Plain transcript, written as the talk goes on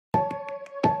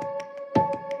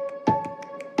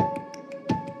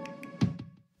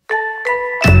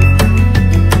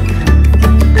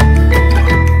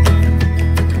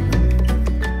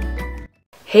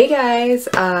Hey guys,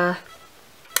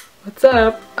 what's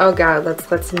up? Oh god,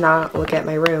 let's not look at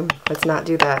my room. Let's not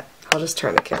do that. I'll just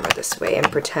turn the camera this way and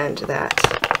pretend that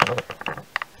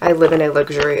I live in a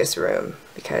luxurious room,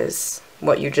 because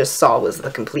what you just saw was the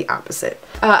complete opposite.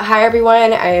 Hi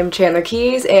everyone, I am Chandler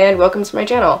Keys and welcome to my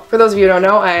channel. For those of you who don't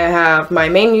know, I have my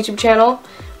main YouTube channel,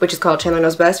 which is called Chandler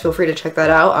Knows Best. Feel free to check that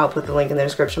out. I'll put the link in the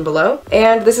description below.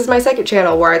 And this is my second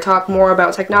channel where I talk more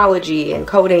about technology and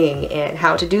coding and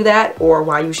how to do that or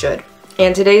why you should.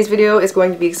 And today's video is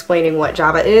going to be explaining what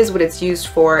Java is, what it's used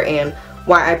for, and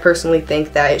why I personally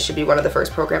think that it should be one of the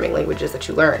first programming languages that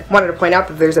you learn. I wanted to point out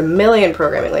that there's a million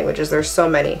programming languages. There's so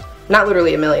many. Not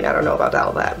literally a million, I don't know about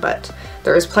all that, but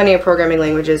there is plenty of programming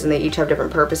languages and they each have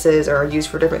different purposes or are used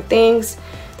for different things.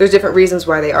 There's different reasons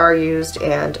why they are used,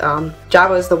 and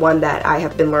Java is the one that I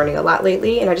have been learning a lot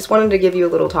lately, and I just wanted to give you a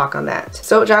little talk on that.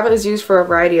 So Java is used for a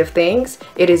variety of things.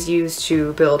 It is used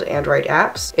to build Android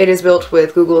apps. It is built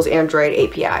with Google's Android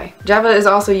API. Java is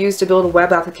also used to build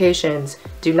web applications.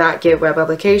 Do not get web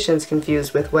applications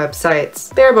confused with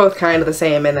websites. They're both kind of the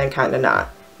same and then kind of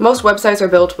not. Most websites are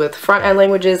built with front-end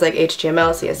languages like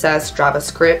HTML, CSS,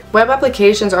 JavaScript. Web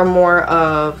applications are more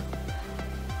of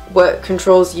what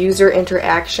controls user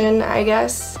interaction, I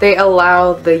guess. They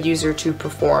allow the user to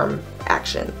perform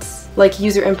actions, like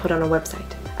user input on a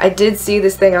website. I did see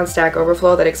this thing on Stack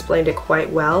Overflow that explained it quite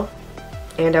well,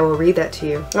 and I will read that to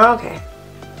you. Okay.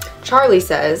 Charlie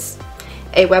says,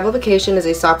 a web application is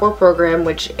a software program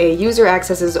which a user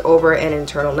accesses over an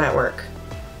internal network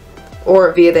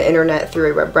or via the internet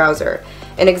through a web browser.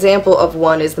 An example of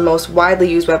one is the most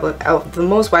widely used web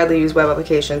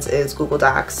applications is Google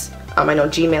Docs. I know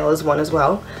Gmail is one as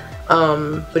well,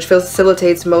 which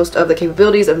facilitates most of the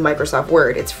capabilities of Microsoft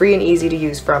Word. It's free and easy to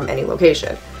use from any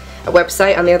location. A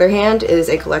website, on the other hand, is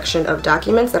a collection of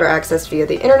documents that are accessed via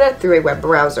the internet through a web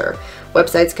browser.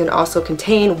 Websites can also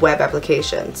contain web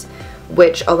applications,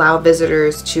 which allow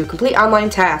visitors to complete online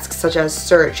tasks such as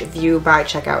search, view, buy,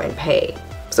 checkout, and pay.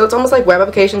 So it's almost like web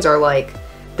applications are like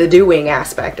the doing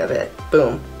aspect of it.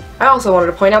 Boom. I also wanted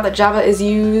to point out that Java is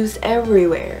used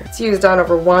everywhere. It's used on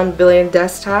over 1 billion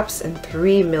desktops and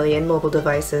 3 million mobile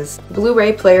devices.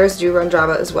 Blu-ray players do run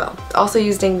Java as well. It's also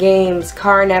used in games,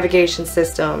 car navigation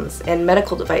systems, and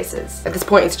medical devices. At this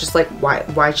point, it's just like,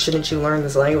 why shouldn't you learn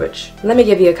this language? Let me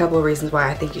give you a couple of reasons why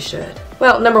I think you should.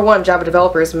 Well, number one, Java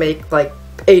developers make like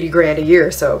 80 grand a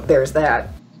year, so there's that.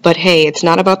 But hey, it's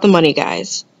not about the money,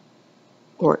 guys.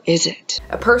 Or is it?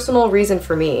 A personal reason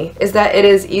for me is that it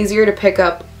is easier to pick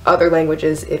up other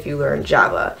languages if you learn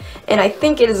Java. And I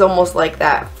think it is almost like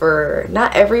that for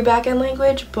not every backend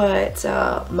language, but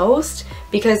most,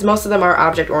 because most of them are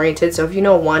object-oriented. So if you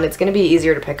know one, it's going to be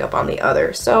easier to pick up on the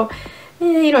other. So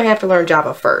you don't have to learn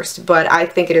Java first, but I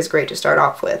think it is great to start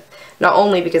off with. Not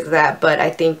only because of that, but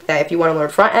I think that if you want to learn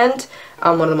front-end,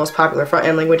 one of the most popular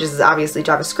front-end languages is obviously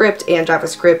JavaScript, and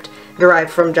JavaScript derived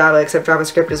from Java, except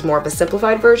JavaScript is more of a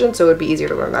simplified version, so it would be easier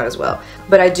to learn that as well.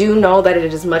 But I do know that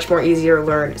it is much more easier to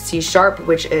learn C#,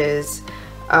 which is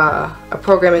a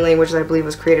programming language that I believe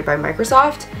was created by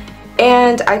Microsoft.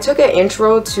 And I took an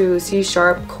intro to C#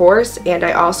 course, and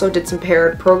I also did some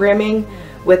paired programming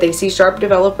with a C#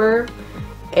 developer,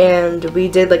 and we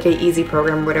did like an easy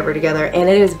program or whatever together, and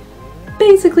it is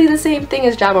basically the same thing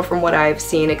as Java from what I've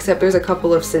seen, except there's a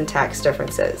couple of syntax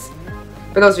differences.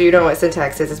 For those of you who don't know what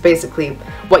syntax is, it's basically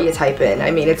what you type in. I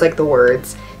mean, it's like the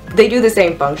words. They do the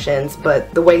same functions,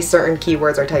 but the way certain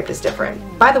keywords are typed is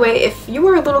different. By the way, if you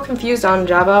were a little confused on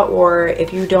Java, or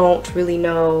if you don't really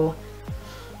know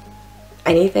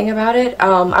anything about it,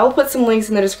 I will put some links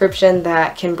in the description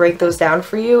that can break those down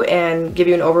for you and give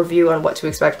you an overview on what to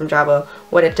expect from Java,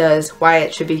 what it does, why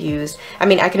it should be used. I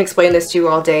mean, I can explain this to you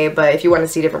all day, but if you want to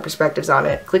see different perspectives on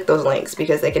it, click those links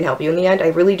because they can help you in the end. I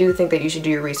really do think that you should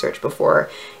do your research before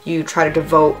you try to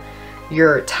devote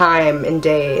your time and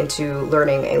day into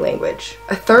learning a language.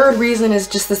 A third reason is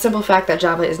just the simple fact that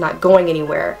Java is not going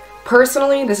anywhere.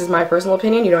 Personally, this is my personal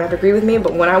opinion, you don't have to agree with me,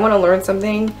 but when I want to learn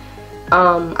something,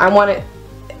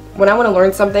 when I want to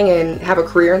learn something and have a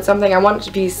career in something, I want it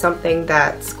to be something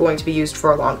that's going to be used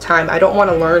for a long time. I don't want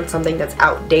to learn something that's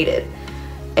outdated,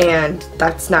 and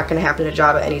that's not going to happen to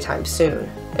Java anytime soon.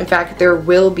 In fact, there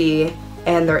will be,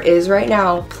 and there is right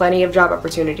now, plenty of job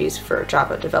opportunities for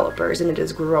Java developers, and it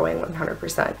is growing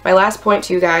 100%. My last point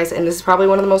to you guys, and this is probably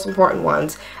one of the most important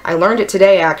ones, I learned it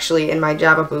today actually in my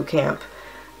Java bootcamp.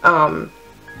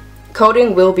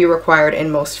 Coding will be required in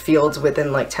most fields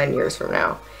within like 10 years from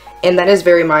now. And that is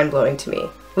very mind-blowing to me.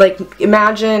 Like,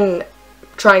 imagine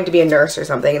trying to be a nurse or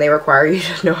something and they require you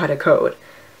to know how to code.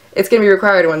 It's going to be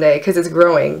required one day because it's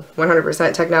growing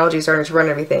 100%. Technology is starting to run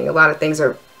everything. A lot of things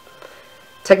are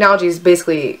technology is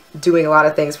basically doing a lot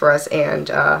of things for us, and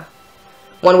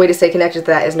one way to stay connected to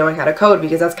that is knowing how to code,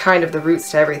 because that's kind of the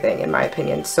roots to everything, in my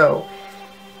opinion. So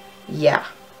yeah,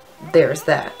 there's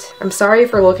that. I'm sorry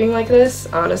for looking like this,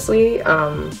 honestly,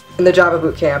 in the Java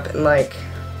bootcamp, and like,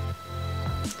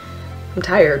 I'm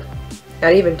tired. I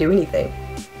didn't even do anything,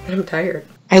 and I'm tired.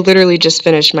 I literally just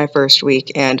finished my first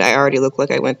week, and I already look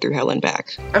like I went through hell and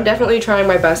back. I'm definitely trying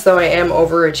my best, though. I am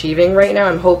overachieving right now.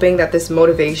 I'm hoping that this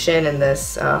motivation and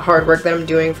this hard work that I'm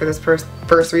doing for this first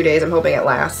 3 days, I'm hoping it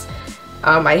lasts.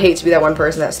 I hate to be that one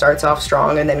person that starts off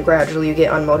strong and then gradually you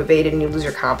get unmotivated and you lose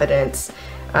your confidence.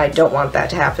 I don't want that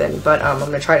to happen, but I'm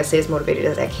going to try to stay as motivated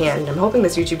as I can, and I'm hoping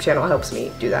this YouTube channel helps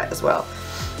me do that as well.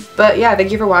 But yeah,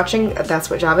 thank you for watching. That's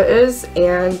what Java is,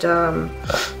 and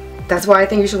that's why I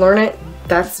think you should learn it.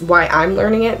 That's why I'm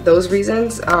learning it, those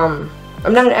reasons. I'm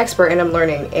not an expert, and I'm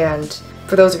learning, and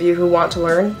for those of you who want to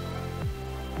learn,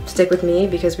 stick with me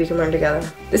because we can learn together.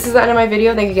 This is the end of my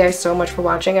video. Thank you guys so much for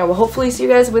watching. I will hopefully see you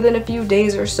guys within a few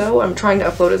days or so. I'm trying to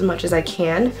upload as much as I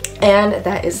can, and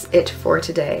that is it for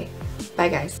today. Bye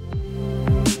guys.